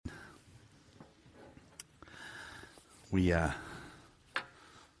We've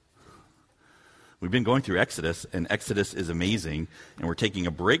been going through Exodus, and Exodus is amazing, and we're taking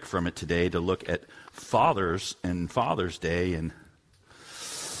a break from it today to look at fathers and Father's Day, and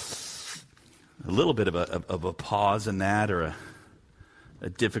a little bit of a pause in that, or a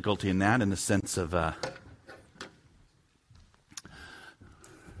difficulty in that, in the sense of in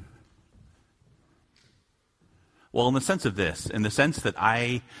the sense of this, in the sense that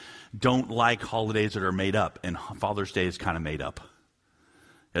I don't like holidays that are made up, and Father's Day is kind of made up.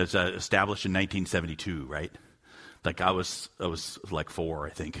 It was established in 1972, right? Like I was like 4,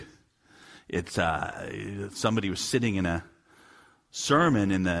 I think. It's somebody was sitting in a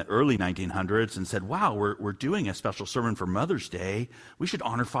sermon in the early 1900s and said, "Wow, we're doing a special sermon for Mother's Day. We should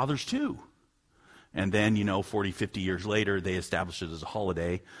honor fathers too." And then, 40, 50 years later, they established it as a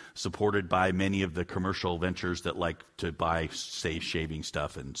holiday, supported by many of the commercial ventures that like to buy, say, shaving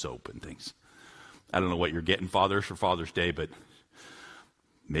stuff and soap and things. I don't know what you're getting fathers for Father's Day, but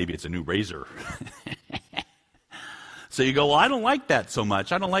maybe it's a new razor. So you go, well, I don't like that so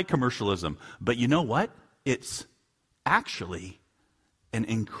much. I don't like commercialism. But you know what? It's actually an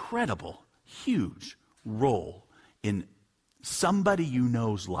incredible, huge role in somebody you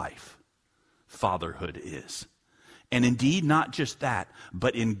know's life. Fatherhood is. And indeed, not just that,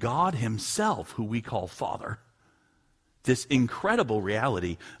 but in God himself, who we call Father. This incredible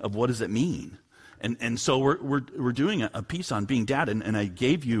reality of what does it mean? And so we're doing a piece on being dad, and I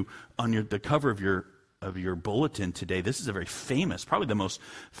gave you on the cover of your bulletin today. This is a very famous, probably the most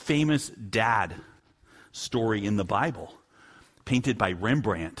famous dad story in the Bible, painted by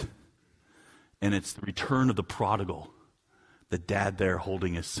Rembrandt. And it's the return of the prodigal, the dad there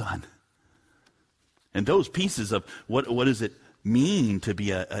holding his son. And those pieces of what does it mean to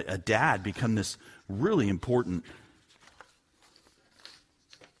be a dad become this really important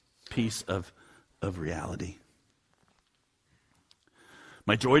piece of reality.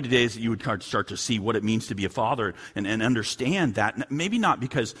 My joy today is that you would start to see what it means to be a father and understand that. Maybe not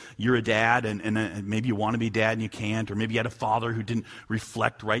because you're a dad and maybe you want to be a dad and you can't, or maybe you had a father who didn't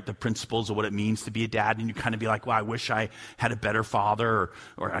reflect the principles of what it means to be a dad, and you kind of be like, well, I wish I had a better father,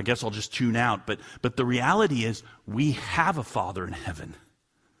 or I guess I'll just tune out. But the reality is we have a Father in heaven.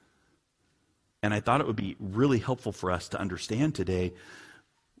 And I thought it would be really helpful for us to understand today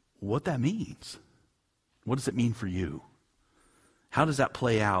what that means. What does it mean for you? How does that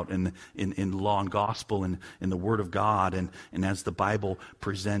play out in law and gospel and in the Word of God and as the Bible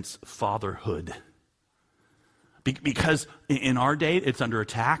presents fatherhood? Because in our day, it's under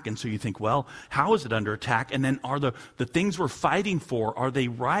attack, and so you think, well, how is it under attack? And then are the things we're fighting for, are they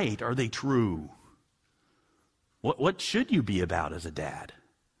right? Are they true? What should you be about as a dad?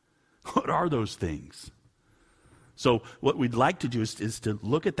 What are those things? So what we'd like to do is to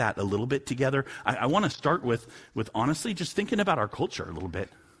look at that a little bit together. I want to start with honestly just thinking about our culture a little bit.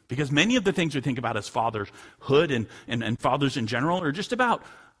 Because many of the things we think about as fatherhood and fathers in general are just about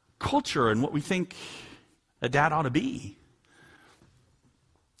culture and what we think a dad ought to be.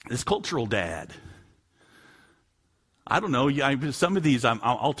 This cultural dad. I don't know. Some of these,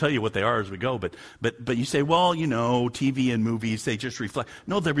 I'll tell you what they are as we go. But you say, well, TV and movies, they just reflect.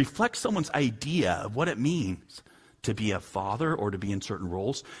 No, they reflect someone's idea of what it means to be a father or to be in certain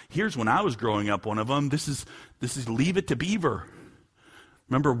roles. Here's when I was growing up, one of them. This is Leave It to Beaver.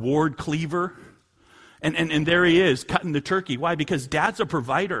 Remember Ward Cleaver? And there he is, cutting the turkey. Why? Because dad's a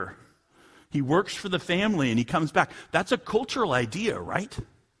provider. He works for the family and he comes back. That's a cultural idea, right?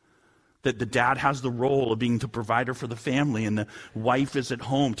 That the dad has the role of being the provider for the family, and the wife is at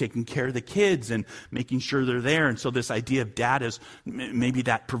home taking care of the kids and making sure they're there. And so this idea of dad is maybe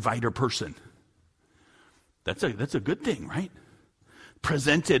that provider person. That's a good thing, right?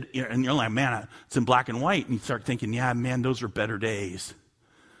 Presented, and you're like, man, it's in black and white. And you start thinking, yeah, man, those are better days.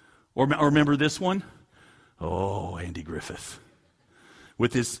 Or remember this one? Oh, Andy Griffith.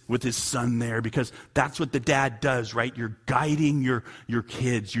 With his son there, because that's what the dad does, right? You're guiding your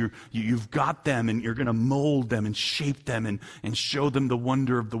kids. You've got them, and you're going to mold them and shape them and show them the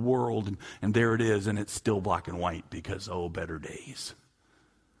wonder of the world. And there it is, and it's still black and white because, better days.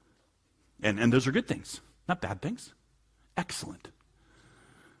 And those are good things. Not bad things. Excellent.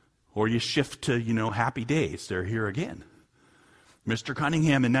 Or you shift to, happy days. They're here again. Mr.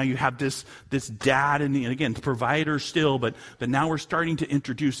 Cunningham, and now you have this dad, and again, the provider still, but now we're starting to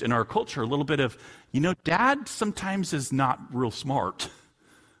introduce in our culture a little bit of, dad sometimes is not real smart.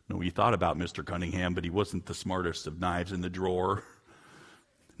 No, we thought about Mr. Cunningham, but he wasn't the smartest of knives in the drawer.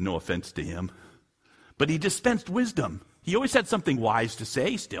 No offense to him. But he dispensed wisdom. He always had something wise to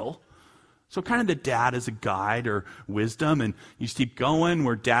say still. So kind of the dad as a guide or wisdom, and you keep going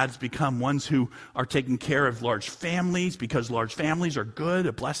where dads become ones who are taking care of large families because large families are good,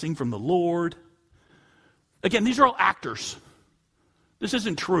 a blessing from the Lord. Again, these are all actors. This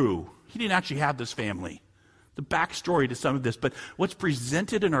isn't true. He didn't actually have this family. The backstory to some of this, but what's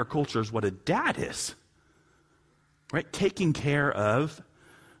presented in our culture is what a dad is. Right? Taking care of,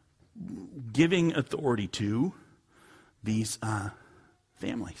 giving authority to these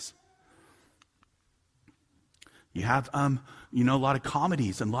families. You have, a lot of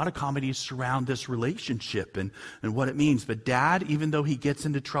comedies, and a lot of comedies surround this relationship and what it means. But dad, even though he gets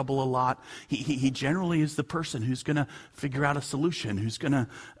into trouble a lot, he generally is the person who's going to figure out a solution, who's going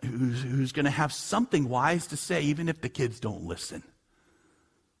to have something wise to say, even if the kids don't listen.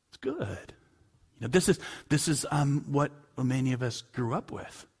 It's good. This is what many of us grew up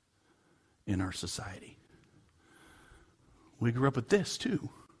with in our society. We grew up with this too.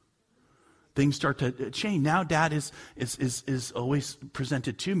 Things start to change. Now dad is always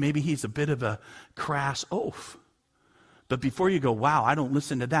presented to, maybe he's a bit of a crass oaf. But before you go, wow, I don't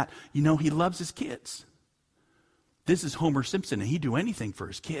listen to that, he loves his kids. This is Homer Simpson, and he'd do anything for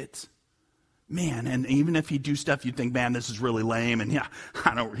his kids. Man, and even if he'd do stuff, you'd think, man, this is really lame, and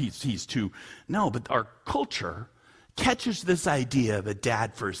he's too. No, but our culture catches this idea of a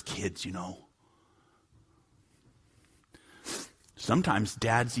dad for his kids, Sometimes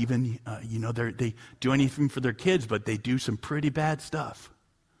dads even, they do anything for their kids, but they do some pretty bad stuff.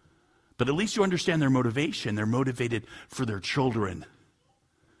 But at least you understand their motivation. They're motivated for their children.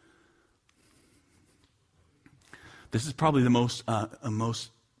 This is probably the most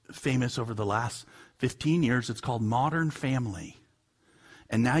famous over the last 15 years. It's called Modern Family.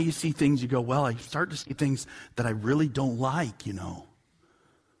 And now you see things, you go, well, I start to see things that I really don't like,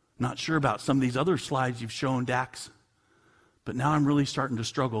 Not sure about some of these other slides you've shown, Dax. But now I'm really starting to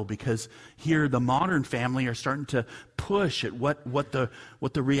struggle because here the Modern Family are starting to push at what the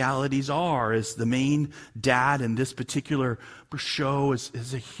realities are. As the main dad in this particular show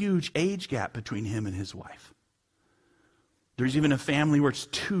is a huge age gap between him and his wife. There's even a family where it's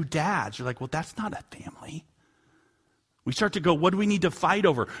two dads. You're like, well, that's not a family. We start to go, what do we need to fight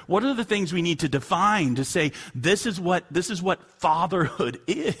over? What are the things we need to define to say this is what fatherhood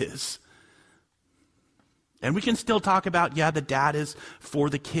is? And we can still talk about, the dad is for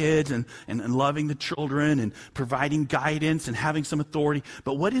the kids and loving the children and providing guidance and having some authority.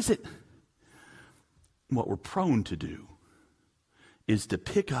 But what is it? What we're prone to do is to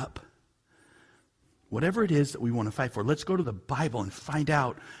pick up whatever it is that we want to fight for. Let's go to the Bible and find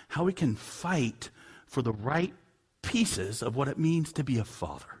out how we can fight for the right pieces of what it means to be a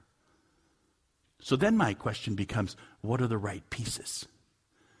father. So then my question becomes, what are the right pieces?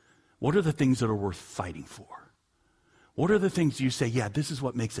 What are the things that are worth fighting for? What are the things you say, this is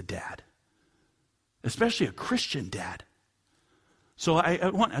what makes a dad? Especially a Christian dad. So I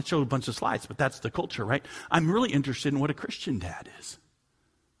want to show a bunch of slides, but that's the culture, right? I'm really interested in what a Christian dad is.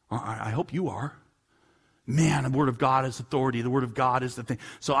 I hope you are. Man, the Word of God is authority. The Word of God is the thing.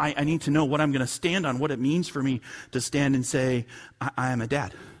 So I need to know what I'm going to stand on, what it means for me to stand and say, I am a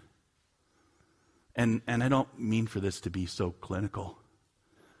dad. And I don't mean for this to be so clinical.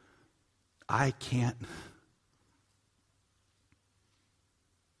 I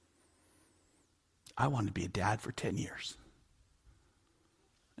wanted to be a dad for 10 years.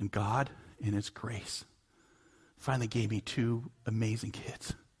 And God, in His grace, finally gave me two amazing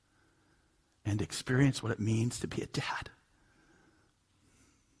kids and experienced what it means to be a dad.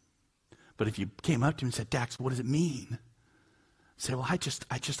 But if you came up to me and said, Dax, what does it mean? Say, well,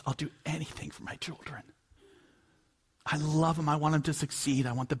 I'll do anything for my children. I love them. I want them to succeed.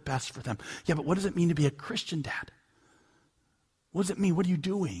 I want the best for them. Yeah, but what does it mean to be a Christian dad? What does it mean? What are you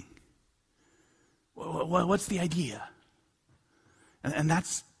doing? What's the idea? And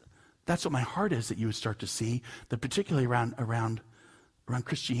that's what my heart is, that you would start to see, that particularly around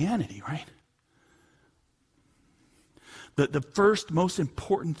Christianity, right? The first most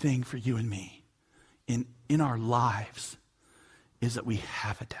important thing for you and me in our lives is that we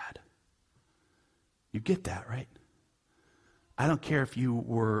have a dad. You get that, right? I don't care if you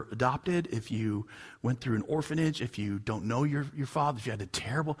were adopted, if you went through an orphanage, if you don't know your father, if you had a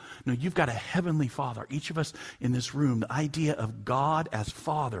terrible... No, you've got a heavenly Father. Each of us in this room, the idea of God as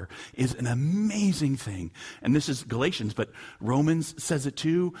Father is an amazing thing. And this is Galatians, but Romans says it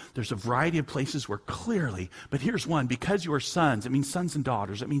too. There's a variety of places where clearly... But here's one. Because you are sons, it means sons and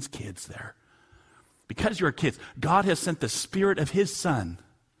daughters. It means kids there. Because you are kids, God has sent the Spirit of His Son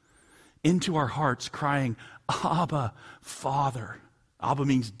into our hearts, crying, Abba, Father. Abba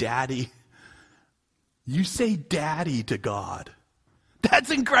means daddy. You say daddy to God.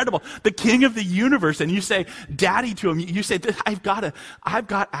 That's incredible. The King of the universe, and you say daddy to him. You say, I've got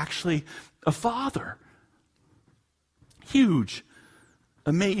actually a father. Huge,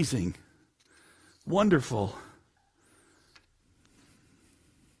 amazing, wonderful.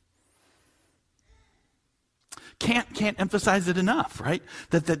 Can't emphasize it enough, right?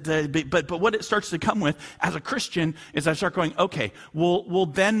 But what it starts to come with as a Christian is I start going, okay, well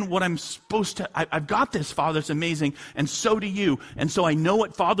then what I'm supposed to, I've got this Father that's amazing, and so do you, and so I know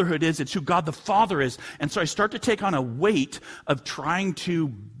what fatherhood is. It's who God the Father is, and so I start to take on a weight of trying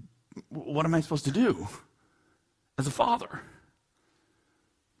to, what am I supposed to do as a father?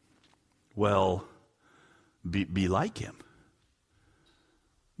 Well, be like him.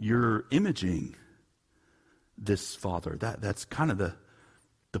 You're imaging this Father. That's kind of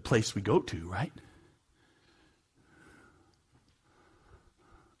the place we go to, right?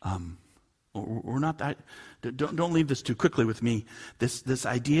 We're not that. Don't leave this too quickly with me. This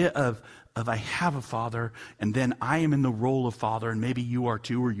idea of I have a father, and then I am in the role of father, and maybe you are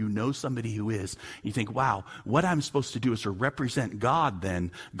too, or you know somebody who is. You think, wow, what I'm supposed to do is to represent God.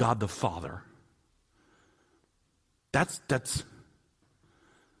 Then God the Father. That's.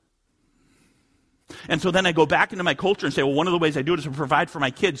 And so then I go back into my culture and say, well, one of the ways I do it is to provide for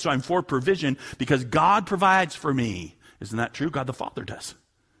my kids, so I'm for provision because God provides for me. Isn't that true? God the Father does.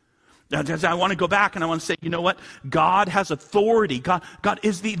 I want to go back and I want to say, you know what? God has authority. God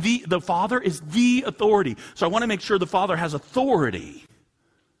is the Father is the authority. So I want to make sure the Father has authority.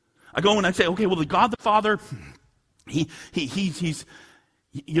 I go and I say, okay, well, the God the Father, he's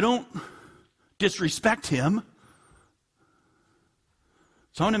you don't disrespect him.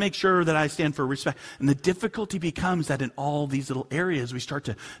 So I want to make sure that I stand for respect. And the difficulty becomes that in all these little areas, we start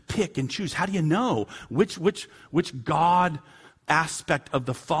to pick and choose. How do you know which God aspect of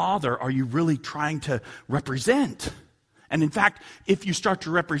the Father are you really trying to represent? And in fact, if you start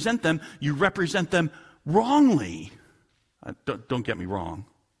to represent them, you represent them wrongly. Don't get me wrong,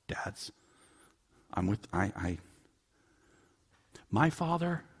 dads. My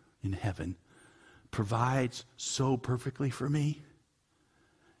Father in heaven provides so perfectly for me.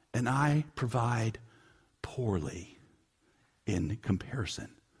 And I provide poorly in comparison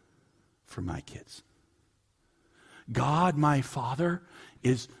for my kids. God, my Father,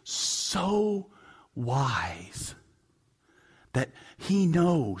 is so wise that he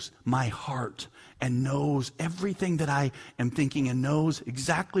knows my heart and knows everything that I am thinking and knows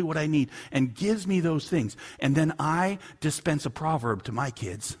exactly what I need and gives me those things. And then I dispense a proverb to my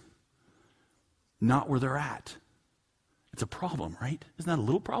kids, not where they're at. It's a problem, right? Isn't that a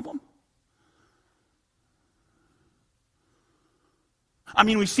little problem? I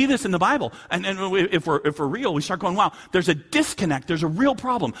mean, we see this in the Bible, and if we're real, we start going, wow, there's a disconnect, there's a real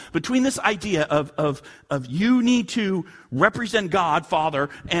problem between this idea of you need to represent God, Father,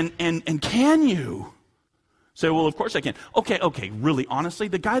 and can you? Say, well, of course I can. Okay, really, honestly,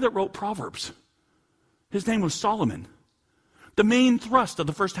 the guy that wrote Proverbs, his name was Solomon. The main thrust of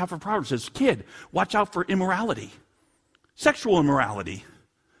the first half of Proverbs is, kid, watch out for immorality. Sexual immorality.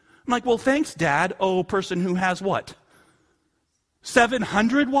 I'm like, well, thanks, Dad. Oh, person who has what?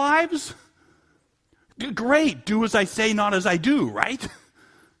 700 wives? Great. Do as I say, not as I do, right?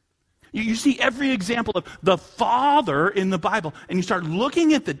 You see every example of the father in the Bible, and you start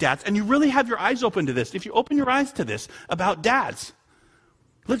looking at the dads, and you really have your eyes open to this. If you open your eyes to this about dads,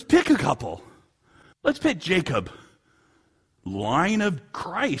 let's pick a couple. Let's pick Jacob. Line of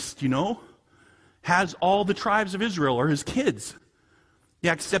Christ, has all the tribes of Israel are his kids.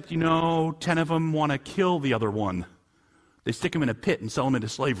 Yeah, except, 10 of them want to kill the other one. They stick him in a pit and sell him into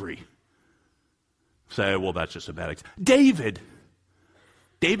slavery. Say, well, that's just a bad example.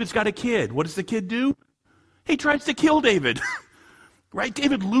 David's got a kid. What does the kid do? He tries to kill David. Right?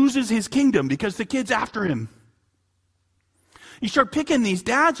 David loses his kingdom because the kid's after him. You start picking these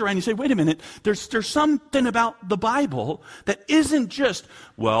dads around, you say, wait a minute, there's something about the Bible that isn't just,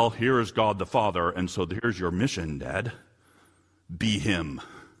 well, here is God the Father, and so here's your mission, Dad. Be him.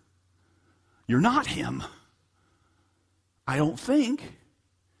 You're not him. I don't think.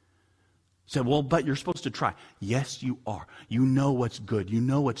 Say, well, but you're supposed to try. Yes, you are. You know what's good. You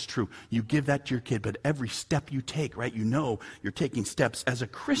know what's true. You give that to your kid, but every step you take, right, you're taking steps as a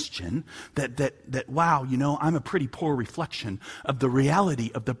Christian that wow, I'm a pretty poor reflection of the reality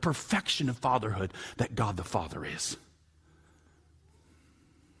of the perfection of fatherhood that God the Father is.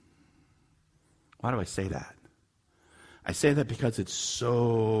 Why do I say that? I say that because it's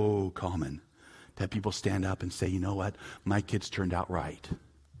so common to have people stand up and say, you know what, my kids turned out right.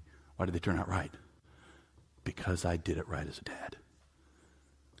 Why did they turn out right? Because I did it right as a dad.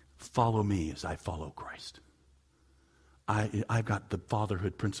 Follow me as I follow Christ. I've got the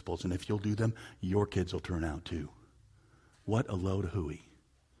fatherhood principles, and if you'll do them, your kids will turn out too. What a load of hooey.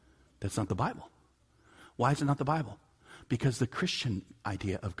 That's not the Bible. Why is it not the Bible? Because the Christian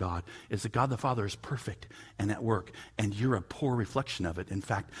idea of God is that God the Father is perfect and at work, and you're a poor reflection of it. In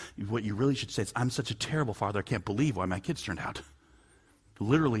fact, what you really should say is, I'm such a terrible father, I can't believe why my kids turned out.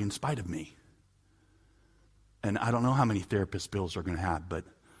 Literally in spite of me. And I don't know how many therapist bills are going to have, but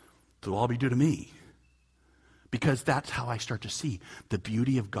it'll all be due to me. Because that's how I start to see the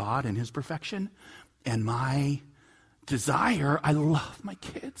beauty of God and his perfection, and my desire. I love my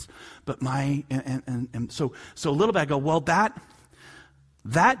kids, but so a little bit I go, well,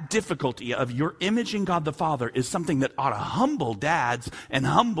 that difficulty of your imaging God the Father is something that ought to humble dads and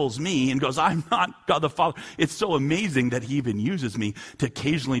humbles me and goes, I'm not God the Father. It's so amazing that he even uses me to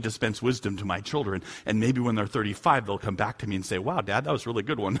occasionally dispense wisdom to my children, and maybe when they're 35 they'll come back to me and say, wow, Dad, that was a really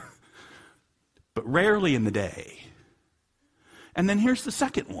good one. But rarely in the day. And then here's the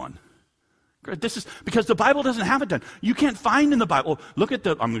second one. This is because the Bible doesn't have it done. You can't find in the Bible. Look at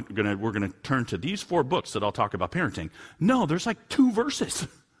we're gonna turn to these 4 books that I'll talk about parenting. No, there's like 2 verses.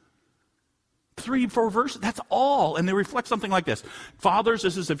 3, 4 verses. That's all. And they reflect something like this. Fathers,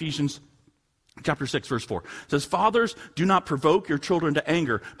 this is Ephesians chapter 6, verse 4. It says, fathers, do not provoke your children to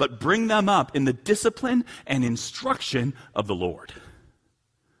anger, but bring them up in the discipline and instruction of the Lord.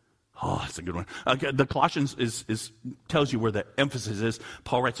 Oh, that's a good one. The Colossians tells you where the emphasis is.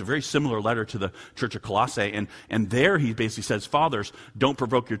 Paul writes a very similar letter to the church of Colossae, and there he basically says, fathers, don't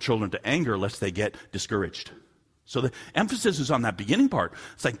provoke your children to anger lest they get discouraged. So the emphasis is on that beginning part.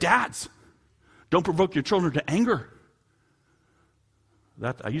 It's like, dads, don't provoke your children to anger.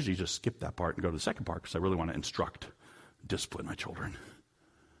 I usually just skip that part and go to the second part because I really want to instruct, discipline my children.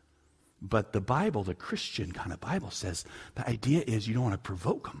 But the Bible, the Christian kind of Bible, says the idea is you don't want to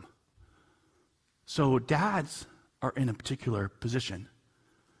provoke them. So dads are in a particular position,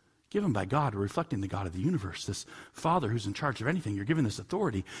 given by God, reflecting the God of the universe, this father who's in charge of anything. You're given this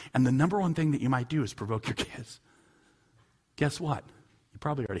authority, and the number one thing that you might do is provoke your kids. Guess what? You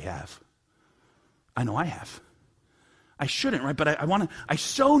probably already have. I know I have. I shouldn't, right? But I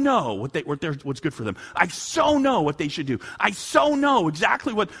so know what's good for them. I so know what they should do. I so know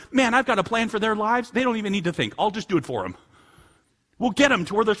exactly I've got a plan for their lives. They don't even need to think. I'll just do it for them. We'll get them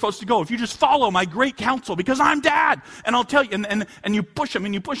to where they're supposed to go if you just follow my great counsel, because I'm dad. And I'll tell you, and you push them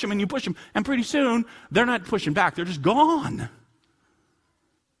and you push them and you push them. And pretty soon, they're not pushing back. They're just gone.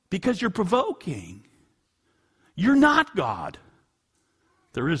 Because you're provoking. You're not God.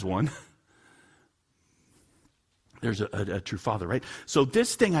 There is one. There's a true father, right? So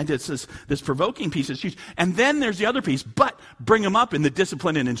this thing I did, this provoking piece is huge. And then there's the other piece, but bring them up in the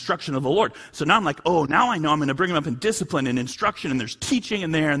discipline and instruction of the Lord. So now I'm like, oh, now I know I'm going to bring them up in discipline and instruction, and there's teaching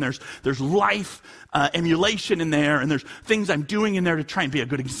in there, and there's life emulation in there, and there's things I'm doing in there to try and be a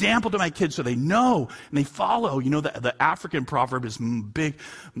good example to my kids so they know and they follow. You know, the African proverb is big,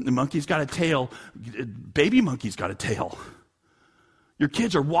 the monkey's got a tail, baby monkey's got a tail. Your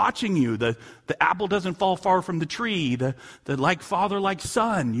kids are watching you. The apple doesn't fall far from the tree. The like father, like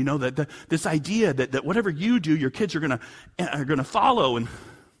son. You know, this idea that whatever you do, your kids are gonna follow. And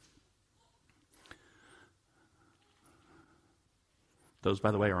those, by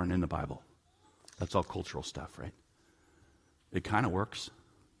the way, aren't in the Bible. That's all cultural stuff, right? It kind of works.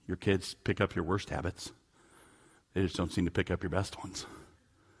 Your kids pick up your worst habits. They just don't seem to pick up your best ones.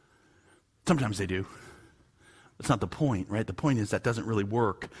 Sometimes they do. That's not the point, right? The point is that doesn't really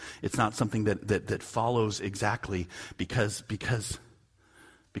work. It's not something that follows exactly because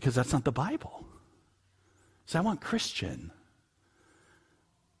that's not the Bible. So I want Christian.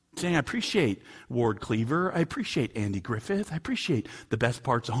 Saying I appreciate Ward Cleaver. I appreciate Andy Griffith. I appreciate the best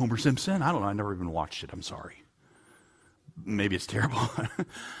parts of Homer Simpson. I don't know. I never even watched it. I'm sorry. Maybe it's terrible.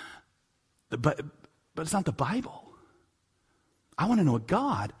 but it's not the Bible. I want to know a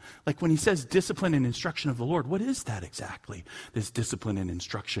God, like when he says discipline and instruction of the Lord, what is that exactly? This discipline and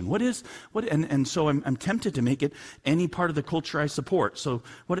instruction. And so I'm tempted to make it any part of the culture I support. So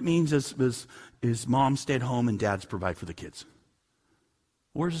what it means is moms stay at home and dads provide for the kids.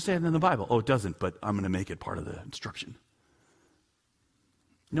 Where does it say it in the Bible? Oh, it doesn't, but I'm going to make it part of the instruction.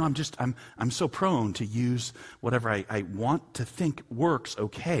 No, I'm so prone to use whatever I want to think works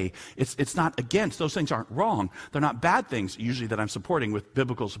okay. It's not against. Those things aren't wrong. They're not bad things, usually, that I'm supporting with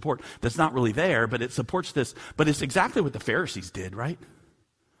biblical support. That's not really there, but it supports this. But it's exactly what the Pharisees did, right?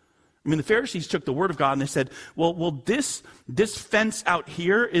 I mean, the Pharisees took the word of God and they said, well, this fence out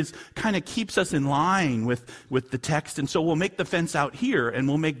here is kind of keeps us in line with the text, and so we'll make the fence out here, and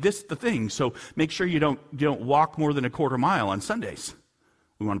we'll make this the thing. So make sure you don't walk more than a quarter mile on Sundays.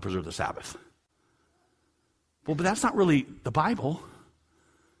 We want to preserve the Sabbath. Well, but that's not really the Bible.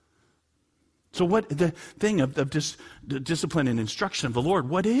 So what the thing of the discipline and instruction of the Lord,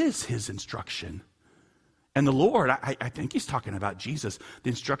 what is his instruction? And the Lord, I think he's talking about Jesus, the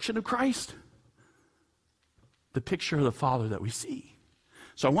instruction of Christ, the picture of the Father that we see.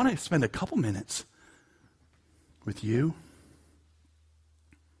 So I want to spend a couple minutes with you.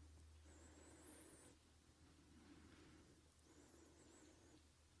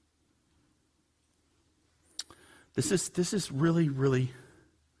 This is really, really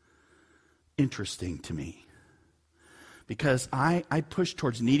interesting to me, because I push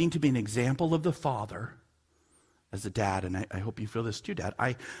towards needing to be an example of the Father as a dad, and I hope you feel this too, Dad.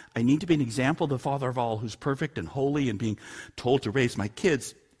 I need to be an example of the Father of all, who's perfect and holy, and being told to raise my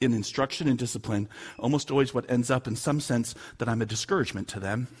kids in instruction and discipline, almost always what ends up in some sense that I'm a discouragement to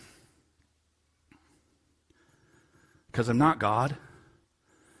them. Because I'm not God,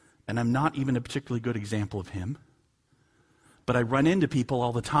 and I'm not even a particularly good example of him. But I run into people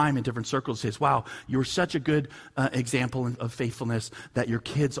all the time in different circles who say, wow, you're such a good example of faithfulness that your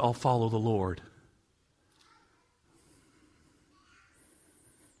kids all follow the Lord.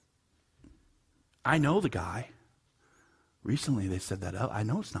 I know the guy. Recently they said that. I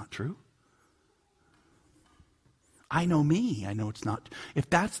know it's not true. I know me. I know it's not.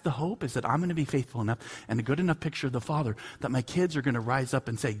 If that's the hope, is that I'm going to be faithful enough and a good enough picture of the Father that my kids are going to rise up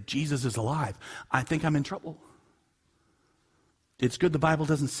and say, Jesus is alive, I think I'm in trouble. It's good the Bible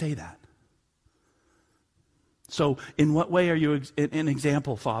doesn't say that. So in what way are you an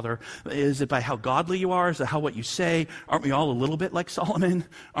example, Father? Is it by how godly you are? Is it how what you say? Aren't we all a little bit like Solomon?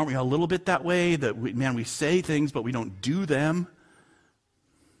 Aren't we all a little bit that way? That we say things, but we don't do them.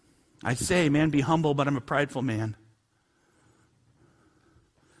 I say, man, be humble, but I'm a prideful man.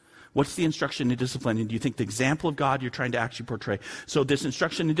 What's the instruction and discipline? And do you think the example of God you're trying to actually portray? So this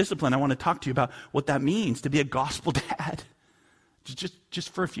instruction and discipline, I want to talk to you about what that means to be a gospel dad.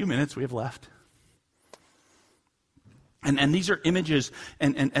 Just for a few minutes we have left. And these are images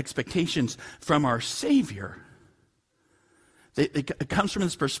and expectations from our Savior. It comes from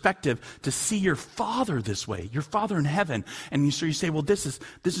this perspective to see your Father this way, your Father in heaven. And so you say, well, this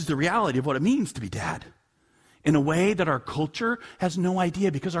is the reality of what it means to be dad. In a way that our culture has no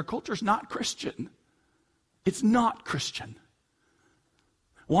idea, because our culture is not Christian. It's not Christian.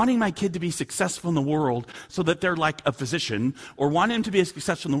 Wanting my kid to be successful in the world so that they're like a physician, or wanting them to be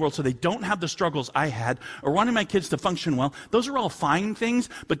successful in the world so they don't have the struggles I had, or wanting my kids to function well, those are all fine things,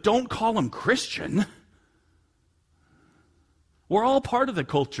 but don't call them Christian. We're all part of the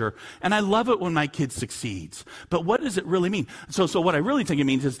culture, and I love it when my kid succeeds. But what does it really mean? So what I really think it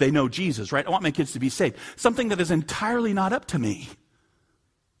means is they know Jesus, right? I want my kids to be saved. Something that is entirely not up to me.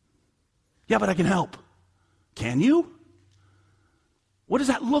 Yeah, but I can help. Can you? What does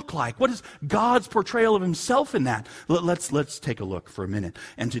that look like? What is God's portrayal of himself in that? Let's take a look for a minute.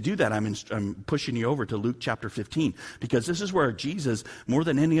 And to do that, I'm pushing you over to Luke chapter 15, because this is where Jesus, more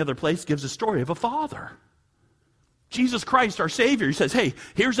than any other place, gives a story of a father. Jesus Christ, our Savior, he says, hey,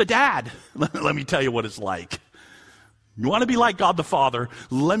 here's a dad. Let me tell you what it's like. You want to be like God the Father?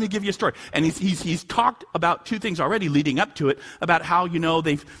 Let me give you a story. And he's talked about two things already leading up to it, about how,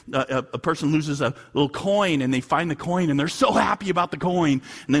 a person loses a little coin, and they find the coin, and they're so happy about the coin,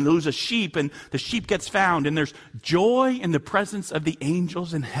 and then they lose a sheep, and the sheep gets found, and there's joy in the presence of the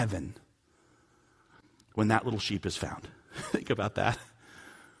angels in heaven when that little sheep is found. Think about that.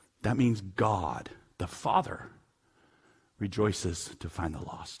 That means God, the Father, rejoices to find the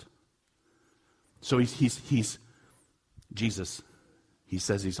lost. So he's Jesus, he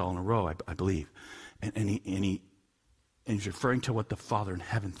says these all in a row, I believe. And he's referring to what the Father in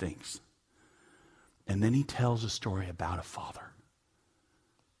heaven thinks. And then he tells a story about a father.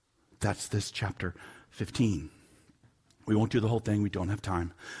 That's this chapter 15. We won't do the whole thing. We don't have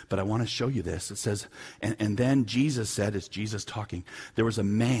time. But I want to show you this. It says, and then Jesus said, it's Jesus talking, there was a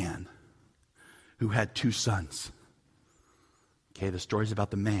man who had two sons. Okay, the story's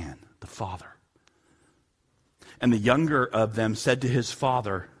about the man, the father. And the younger of them said to his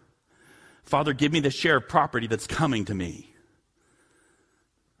father, Father, give me the share of property that's coming to me.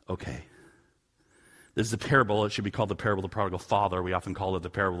 Okay. This is a parable. It should be called the parable of the prodigal father. We often call it the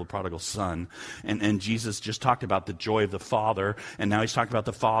parable of the prodigal son. And Jesus just talked about the joy of the father. And now he's talking about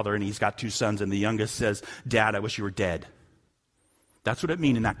the father, and he's got two sons. And the youngest says, Dad, I wish you were dead. That's what it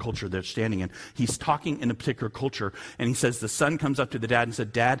means in that culture they're standing in. He's talking in a particular culture. And he says, the son comes up to the dad and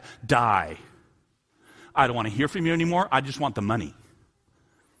said, Dad, die. I don't want to hear from you anymore. I just want the money.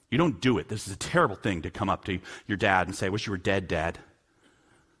 You don't do it. This is a terrible thing to come up to your dad and say, I wish you were dead, Dad.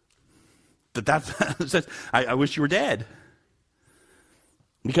 I wish you were dead.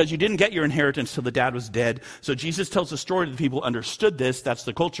 Because you didn't get your inheritance till the dad was dead. So Jesus tells the story to the people who understood this. That's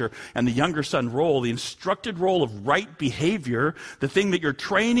the culture. And the younger son role, the instructed role of right behavior, the thing that you're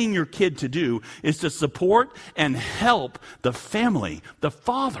training your kid to do, is to support and help the family, the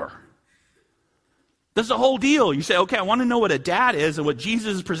father. That's the whole deal. You say, okay, I want to know what a dad is and what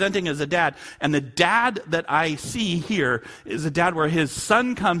Jesus is presenting as a dad. And the dad that I see here is a dad where his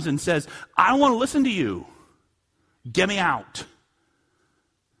son comes and says, I don't want to listen to you. Get me out.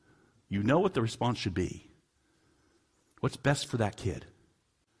 You know what the response should be. What's best for that kid?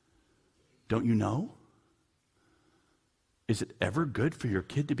 Don't you know? Is it ever good for your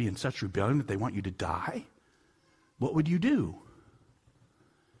kid to be in such rebellion that they want you to die? What would you do?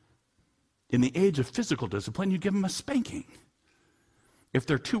 In the age of physical discipline, you give them a spanking. If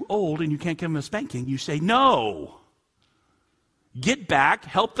they're too old and you can't give them a spanking, you say, no. Get back,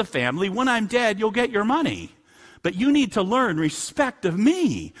 help the family. When I'm dead, you'll get your money. But you need to learn respect of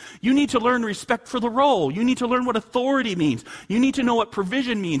me. You need to learn respect for the role. You need to learn what authority means. You need to know what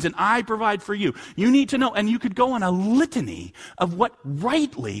provision means, and I provide for you. You need to know, and you could go on a litany of what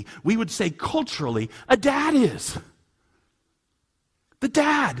rightly, we would say culturally, a dad is. The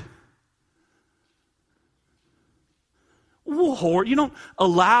dad. You don't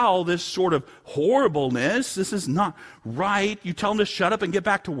allow this sort of horribleness. This is not right. You tell them to shut up and get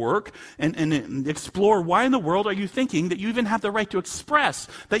back to work and explore why in the world are you thinking that you even have the right to express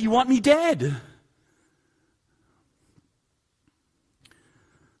that you want me dead?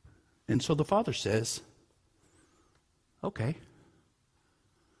 And so the father says, okay.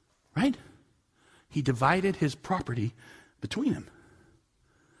 Right? He divided his property between them.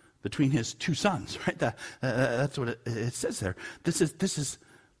 Between his two sons, right? That's what it says there. This is,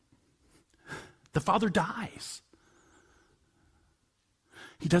 the father dies.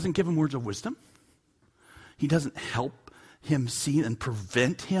 He doesn't give him words of wisdom. He doesn't help him see and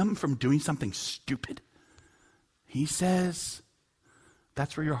prevent him from doing something stupid. He says,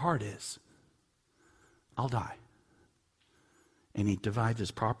 that's where your heart is. I'll die. And he divides his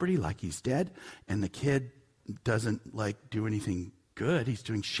property like he's dead, and the kid doesn't do anything good. He's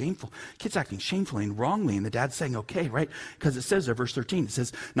doing shameful. Kid's acting shamefully and wrongly, and the dad's saying, okay, right? Because it says there, verse 13, it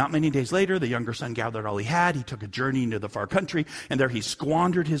says, not many days later, the younger son gathered all he had. He took a journey into the far country, and there he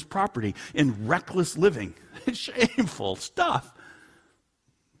squandered his property in reckless living. Shameful stuff.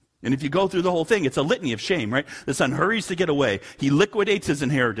 And if you go through the whole thing, it's a litany of shame, right? The son hurries to get away. He liquidates his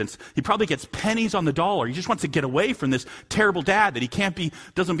inheritance. He probably gets pennies on the dollar. He just wants to get away from this terrible dad that he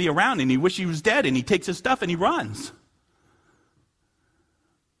doesn't be around, and he wishes he was dead, and he takes his stuff and he runs.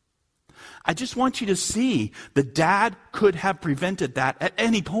 I just want you to see the dad could have prevented that at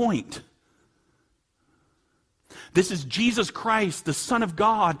any point. This is Jesus Christ, the Son of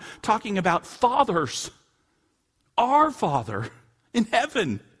God, talking about fathers. Our Father in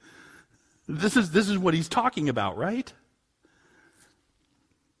heaven. This is what he's talking about, right?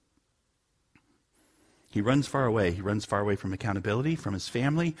 He runs far away. He runs far away from accountability, from his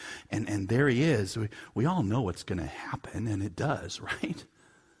family, and there he is. We all know what's going to happen, and it does, right?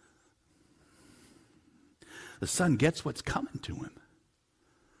 The son gets what's coming to him.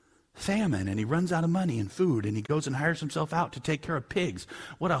 Famine, and he runs out of money and food, and he goes and hires himself out to take care of pigs.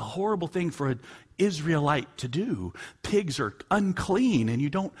 What a horrible thing for an Israelite to do. Pigs are unclean, and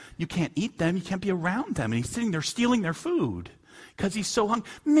you can't eat them, you can't be around them, and he's sitting there stealing their food because he's so hungry.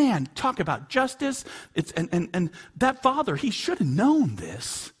 Man, talk about justice. And that father, he should have known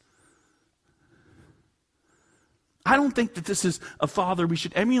this. I don't think that this is a father we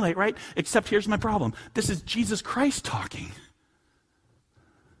should emulate, right? Except here's my problem. This is Jesus Christ talking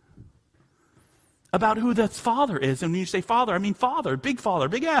about who that father is. And when you say father, I mean father, big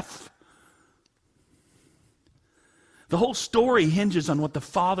F. The whole story hinges on what the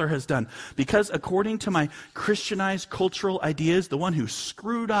father has done. Because according to my Christianized cultural ideas, the one who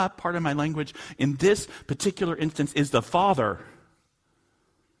screwed up, pardon my language, in this particular instance is the father.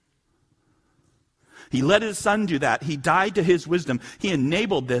 He let his son do that. He died to his wisdom. He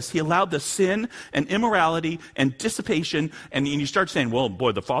enabled this. He allowed the sin and immorality and dissipation. And you start saying, well,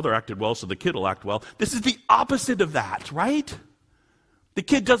 boy, the father acted well, so the kid will act well. This is the opposite of that, right? The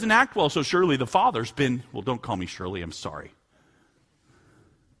kid doesn't act well, so surely the father's been, well, don't call me Shirley, I'm sorry.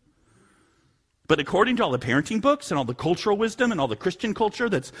 But according to all the parenting books and all the cultural wisdom and all the Christian culture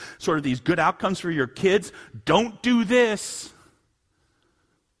that's sort of these good outcomes for your kids, don't do this.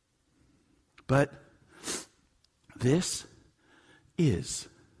 But this is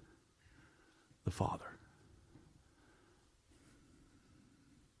the Father.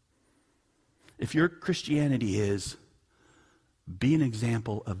 If your Christianity is be an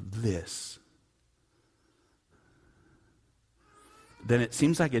example of this, then it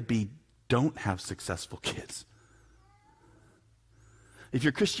seems like it'd be don't have successful kids. If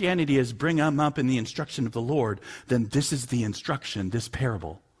your Christianity is bring them up in the instruction of the Lord, then this is the instruction, this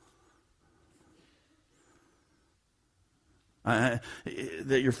parable. That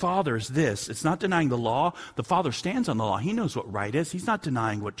your father is this. It's not denying the law. The father stands on the law. He knows what right is. He's not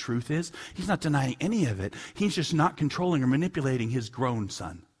denying what truth is. He's not denying any of it. He's just not controlling or manipulating his grown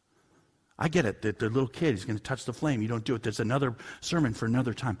son. I get it, that the little kid is going to touch the flame. You don't do it. There's another sermon for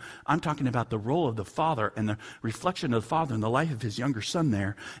another time. I'm talking about the role of the father and the reflection of the father in the life of his younger son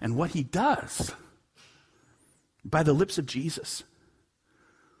there and what he does by the lips of Jesus.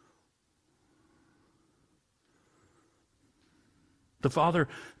 The father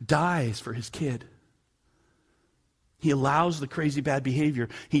dies for his kid. He allows the crazy bad behavior.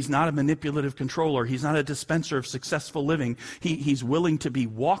 He's not a manipulative controller. He's not a dispenser of successful living. He's willing to be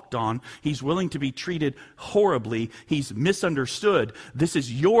walked on. He's willing to be treated horribly. He's misunderstood. This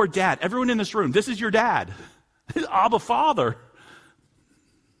is your dad. Everyone in this room, this is your dad. Abba Father.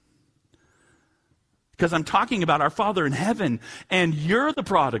 Because I'm talking about our Father in heaven, and you're the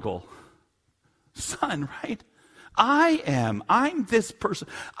prodigal son, right? I'm this person.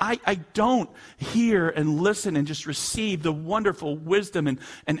 I don't hear and listen and just receive the wonderful wisdom and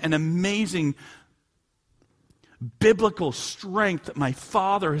amazing biblical strength that my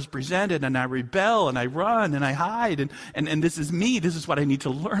Father has presented, and I rebel and I run and I hide and this is me. This is what I need to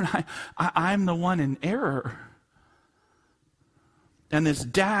learn. I'm the one in error. And this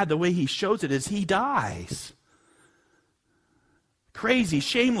dad, the way he shows it is he dies. Crazy,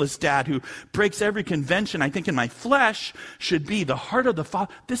 shameless dad who breaks every convention I think in my flesh should be the heart of the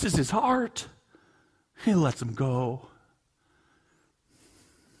Father. This is his heart. He lets him go.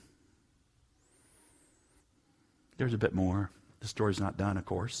 There's a bit more. The story's not done, of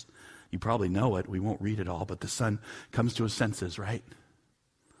course. You probably know it. We won't read it all, but the son comes to his senses, right?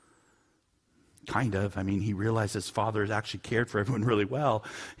 Kind of. I mean, he realizes his father has actually cared for everyone really well.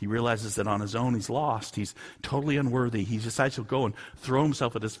 He realizes that on his own he's lost. He's totally unworthy. He decides he'll go and throw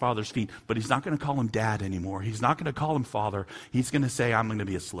himself at his father's feet, but he's not going to call him dad anymore. He's not going to call him father. He's going to say, I'm going to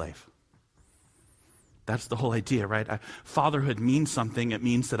be a slave. That's the whole idea, right? Fatherhood means something. It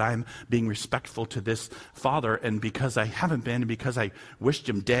means that I'm being respectful to this father, and because I haven't been, and because I wished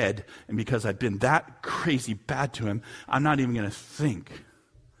him dead, and because I've been that crazy bad to him, I'm not even going to think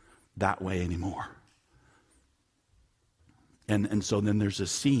that way anymore. And so then there's a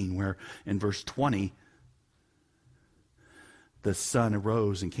scene where in verse 20, the son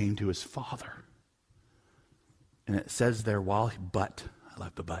arose and came to his father. And it says there I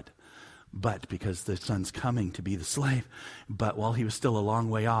love the but because the son's coming to be the slave. But while he was still a long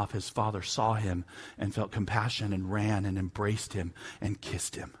way off, his father saw him and felt compassion and ran and embraced him and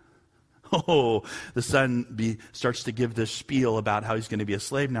kissed him. Oh, the son starts to give this spiel about how he's going to be a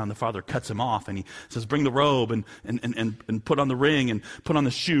slave now, and the father cuts him off, and he says, bring the robe and put on the ring and put on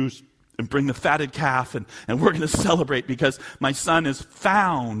the shoes and bring the fatted calf, and we're going to celebrate because my son is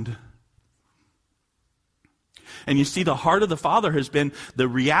found. And you see, the heart of the father has been the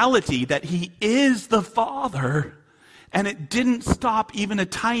reality that he is the father. And it didn't stop even a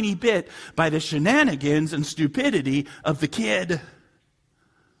tiny bit by the shenanigans and stupidity of the kid.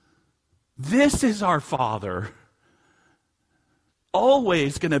 This is our Father.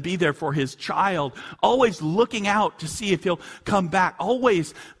 Always going to be there for his child. Always looking out to see if he'll come back.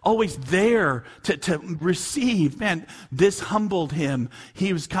 Always there to receive. Man, this humbled him.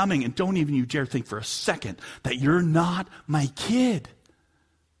 He was coming. And don't even you dare think for a second that you're not my kid.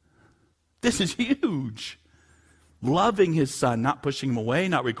 This is huge. Loving his son, not pushing him away,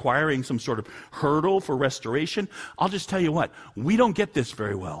 not requiring some sort of hurdle for restoration. I'll just tell you what, we don't get this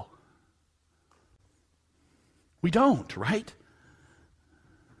very well. We don't, right?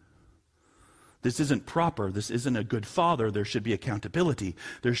 This isn't proper. This isn't a good father. There should be accountability.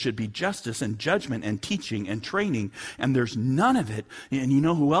 There should be justice and judgment and teaching and training. And there's none of it. And you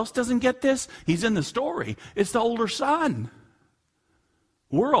know who else doesn't get this? He's in the story. It's the older son.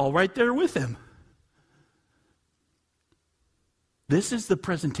 We're all right there with him. This is the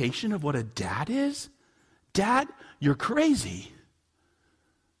presentation of what a dad is? Dad, you're crazy.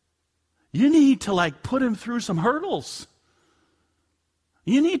 You need to put him through some hurdles.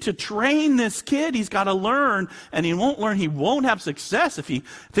 You need to train this kid. He's got to learn, and he won't learn. He won't have success if he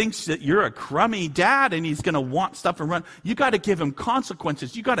thinks that you're a crummy dad and he's going to want stuff and run. You got to give him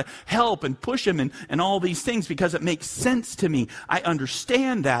consequences. You got to help and push him and all these things because it makes sense to me. I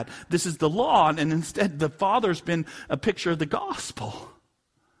understand that. This is the law, and instead the father's been a picture of the gospel.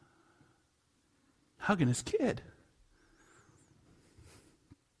 Hugging his kid.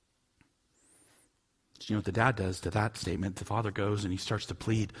 So you know what the dad does to that statement? The father goes and he starts to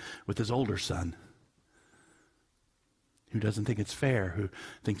plead with his older son, who doesn't think it's fair, who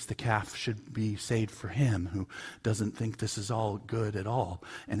thinks the calf should be saved for him, who doesn't think this is all good at all.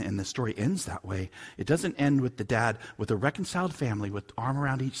 And the story ends that way. It doesn't end with the dad, with a reconciled family, with arm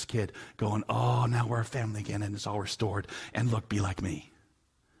around each kid, going, oh, now we're a family again, and it's all restored, and look, be like me.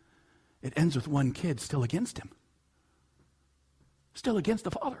 It ends with one kid still against him. Still against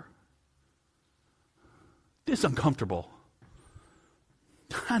the father. This is uncomfortable.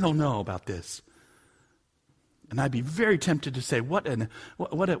 I don't know about this. And I'd be very tempted to say, what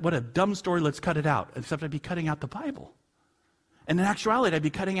a dumb story, let's cut it out. Except I'd be cutting out the Bible. And in actuality, I'd be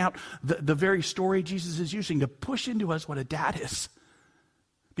cutting out the very story Jesus is using to push into us what a dad is.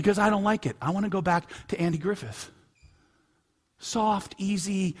 Because I don't like it. I want to go back to Andy Griffith. Soft,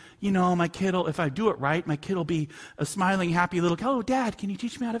 easy, my kid will, if I do it right, my kid will be a smiling, happy little, oh, Dad, can you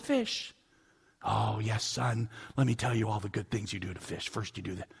teach me how to fish? Oh, yes, son, let me tell you all the good things you do to fish. First you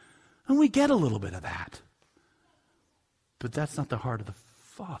do that. And we get a little bit of that. But that's not the heart of the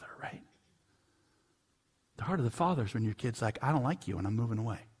father, right? The heart of the father is when your kid's like, I don't like you and I'm moving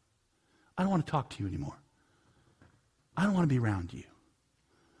away. I don't want to talk to you anymore. I don't want to be around you.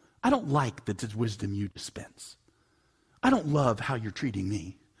 I don't like the wisdom you dispense. I don't love how you're treating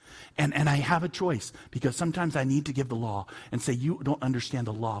me. And I have a choice, because sometimes I need to give the law and say, you don't understand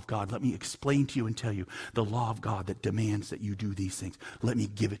the law of God. Let me explain to you and tell you the law of God that demands that you do these things. Let me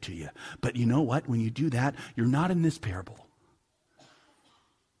give it to you. But you know what? When you do that, you're not in this parable.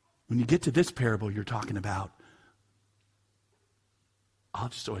 When you get to this parable, you're talking about, I'll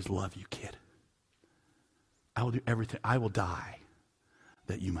just always love you, kid. I will do everything. I will die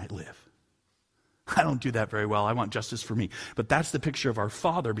that you might live. I don't do that very well. I want justice for me. But that's the picture of our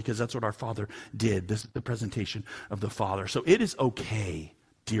Father, because that's what our Father did. This is the presentation of the Father. So it is okay,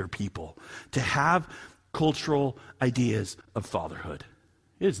 dear people, to have cultural ideas of fatherhood.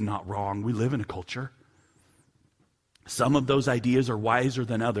 It is not wrong. We live in a culture. Some of those ideas are wiser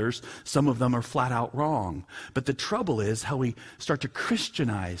than others. Some of them are flat out wrong. But the trouble is how we start to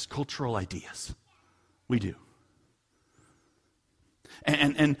Christianize cultural ideas. We do.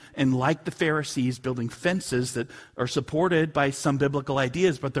 And like the Pharisees, building fences that are supported by some biblical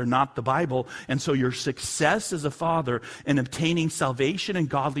ideas, but they're not the Bible. And so your success as a father in obtaining salvation and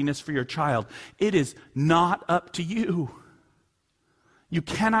godliness for your child, it is not up to you. You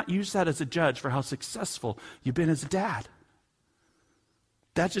cannot use that as a judge for how successful you've been as a dad.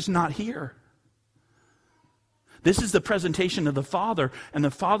 That's just not here. This is the presentation of the Father, and the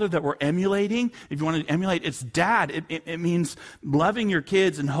Father that we're emulating, if you want to emulate, it's dad. It means loving your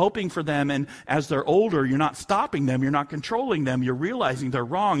kids and hoping for them, and as they're older, you're not stopping them, you're not controlling them, you're realizing they're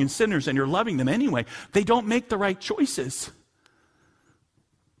wrong and sinners, and you're loving them anyway. They don't make the right choices.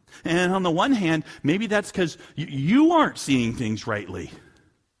 And on the one hand, maybe that's because you aren't seeing things rightly.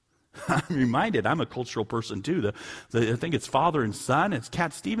 I'm reminded, I'm a cultural person too. I think it's father and son. It's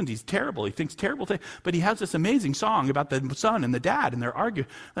Cat Stevens. He's terrible. He thinks terrible things. But he has this amazing song about the son and the dad, and they're arguing.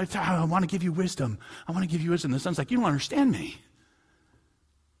 Like, I want to give you wisdom. I want to give you wisdom. The son's like, you don't understand me.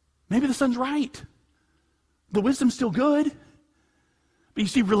 Maybe the son's right. The wisdom's still good. But you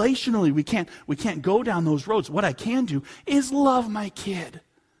see, relationally, we can't go down those roads. What I can do is love my kid.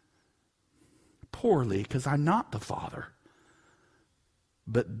 Poorly, because I'm not the father.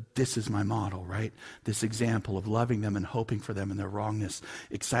 But this is my model, right? This example of loving them and hoping for them in their wrongness,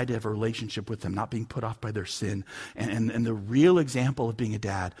 excited to have a relationship with them, not being put off by their sin. And the real example of being a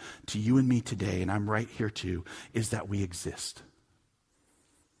dad to you and me today, and I'm right here too, is that we exist.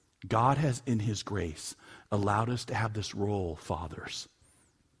 God has, in his grace, allowed us to have this role, fathers.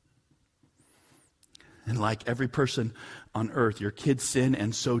 And like every person on earth, your kids sin,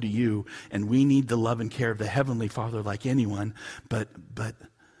 and so do you. And we need the love and care of the Heavenly Father like anyone. But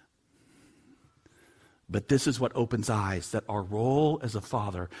this is what opens eyes, that our role as a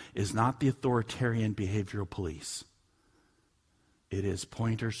father is not the authoritarian behavioral police. It is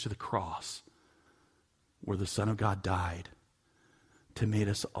pointers to the cross, where the Son of God died to make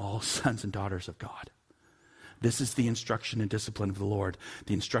us all sons and daughters of God. This is the instruction and discipline of the Lord.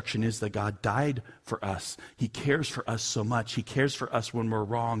 The instruction is that God died for us. He cares for us so much. He cares for us when we're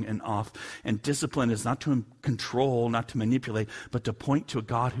wrong and off. And discipline is not to control, not to manipulate, but to point to a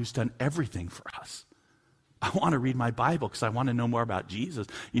God who's done everything for us. I want to read my Bible because I want to know more about Jesus.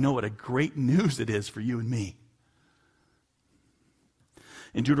 You know what a great news it is for you and me.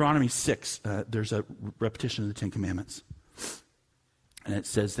 In Deuteronomy 6, there's a repetition of the Ten Commandments. And it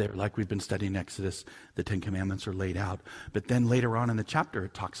says there, like we've been studying Exodus, the Ten Commandments are laid out. But then later on in the chapter,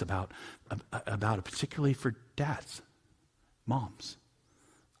 it talks about it particularly for dads, moms.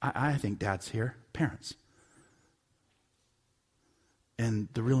 I think dads here, parents. And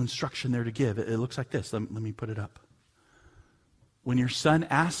the real instruction there to give, it looks like this. Let me put it up. When your son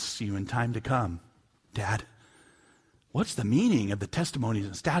asks you in time to come, Dad, what's the meaning of the testimonies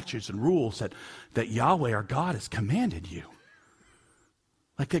and statutes and rules that Yahweh our God has commanded you?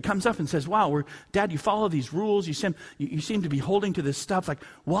 Like it comes up and says, wow, Dad, you follow these rules. You seem to be holding to this stuff. Like,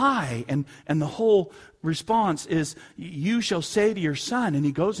 why? And the whole response is, you shall say to your son. And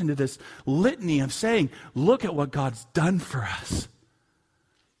he goes into this litany of saying, look at what God's done for us.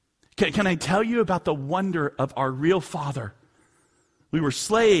 Can I tell you about the wonder of our real Father? We were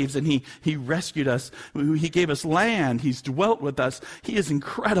slaves and he rescued us. He gave us land. He's dwelt with us. He is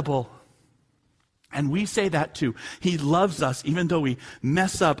incredible. And we say that too. He loves us even though we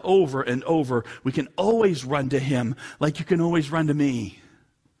mess up over and over. We can always run to him like you can always run to me.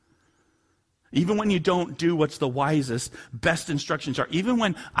 Even when you don't do what's the wisest, best instructions are. Even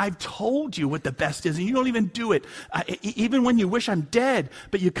when I've told you what the best is and you don't even do it. Even when you wish I'm dead,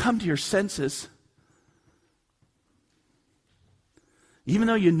 but you come to your senses. Even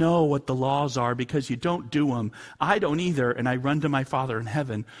though you know what the laws are because you don't do them, I don't either, and I run to my Father in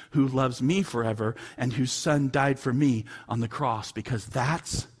heaven who loves me forever and whose Son died for me on the cross because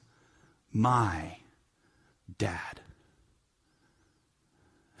that's my dad.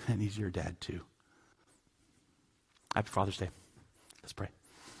 And he's your dad too. Happy Father's Day. Let's pray.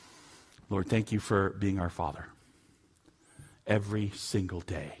 Lord, thank you for being our Father every single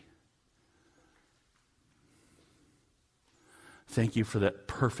day. Thank you for that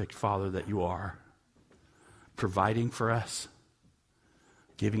perfect Father that you are, providing for us,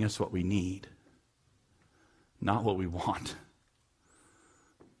 giving us what we need, not what we want.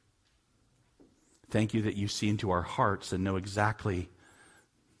 Thank you that you see into our hearts and know exactly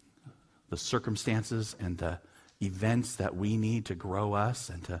the circumstances and the events that we need to grow us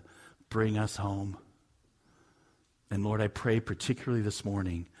and to bring us home. And Lord, I pray particularly this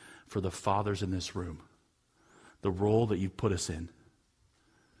morning for the fathers in this room, the role that you've put us in.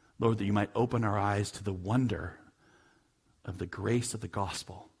 Lord, that you might open our eyes to the wonder of the grace of the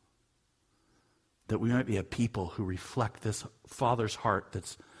gospel, that we might be a people who reflect this Father's heart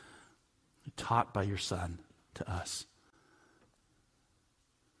that's taught by your Son to us.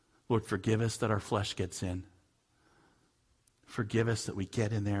 Lord, forgive us that our flesh gets in. Forgive us that we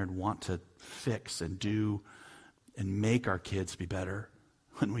get in there and want to fix and do and make our kids be better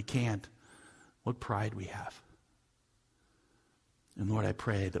when we can't. What pride we have. And Lord, I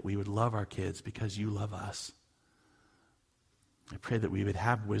pray that we would love our kids because you love us. I pray that we would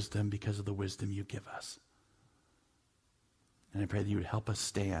have wisdom because of the wisdom you give us. And I pray that you would help us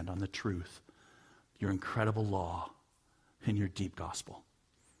stand on the truth, your incredible law, and your deep gospel.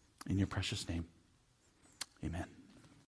 In your precious name, amen.